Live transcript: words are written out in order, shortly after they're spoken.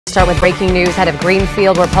Start with breaking news out of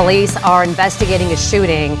Greenfield, where police are investigating a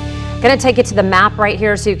shooting. Going to take you to the map right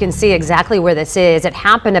here so you can see exactly where this is. It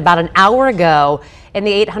happened about an hour ago in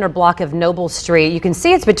the 800 block of Noble Street. You can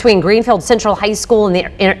see it's between Greenfield Central High School and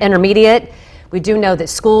the Intermediate. We do know that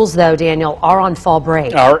schools, though, Daniel, are on fall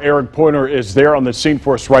break. Our Eric Pointer is there on the scene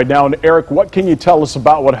for us right now. And Eric, what can you tell us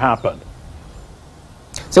about what happened?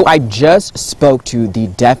 So I just spoke to the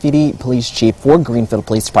deputy police chief for Greenfield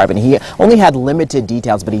Police Department. He only had limited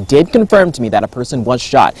details, but he did confirm to me that a person was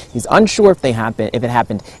shot. He's unsure if it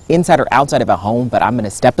happened inside or outside of a home, but I'm going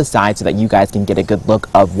to step aside so that you guys can get a good look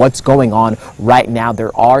of what's going on right now.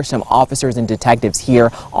 There are some officers and detectives here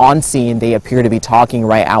on scene. They appear to be talking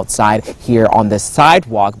right outside here on this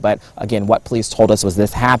sidewalk, but again, what police told us was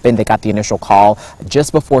this happened. They got the initial call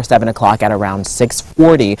just before 7 o'clock at around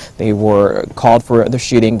 6:40. They were called for the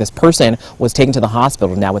shooting. This person was taken to the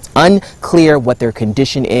hospital. Now, it's unclear what their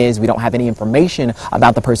condition is. We don't have any information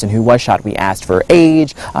about the person who was shot. We asked for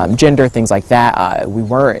age, gender, things like that.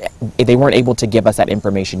 They weren't able to give us that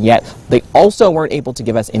information yet. They also weren't able to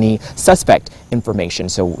give us any suspect information,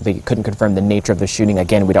 so they couldn't confirm the nature of the shooting.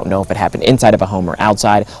 Again, we don't know if it happened inside of a home or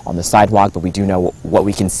outside on the sidewalk, but we do know what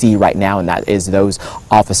we can see right now, and that is those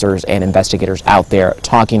officers and investigators out there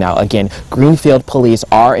talking now. Again, Greenfield police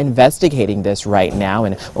are investigating this right now,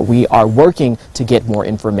 and we are working to get more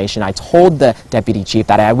information. I told the deputy chief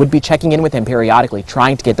that I would be checking in with him periodically,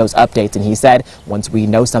 trying to get those updates, and he said once we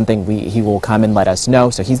know something, he will come and let us know.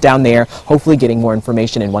 So he's down there, hopefully getting more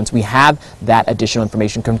information, and once we have that additional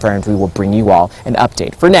information confirmed, we will bring you all an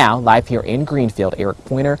update. For now, live here in Greenfield, Eric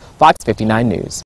Pointer, Fox 59 News.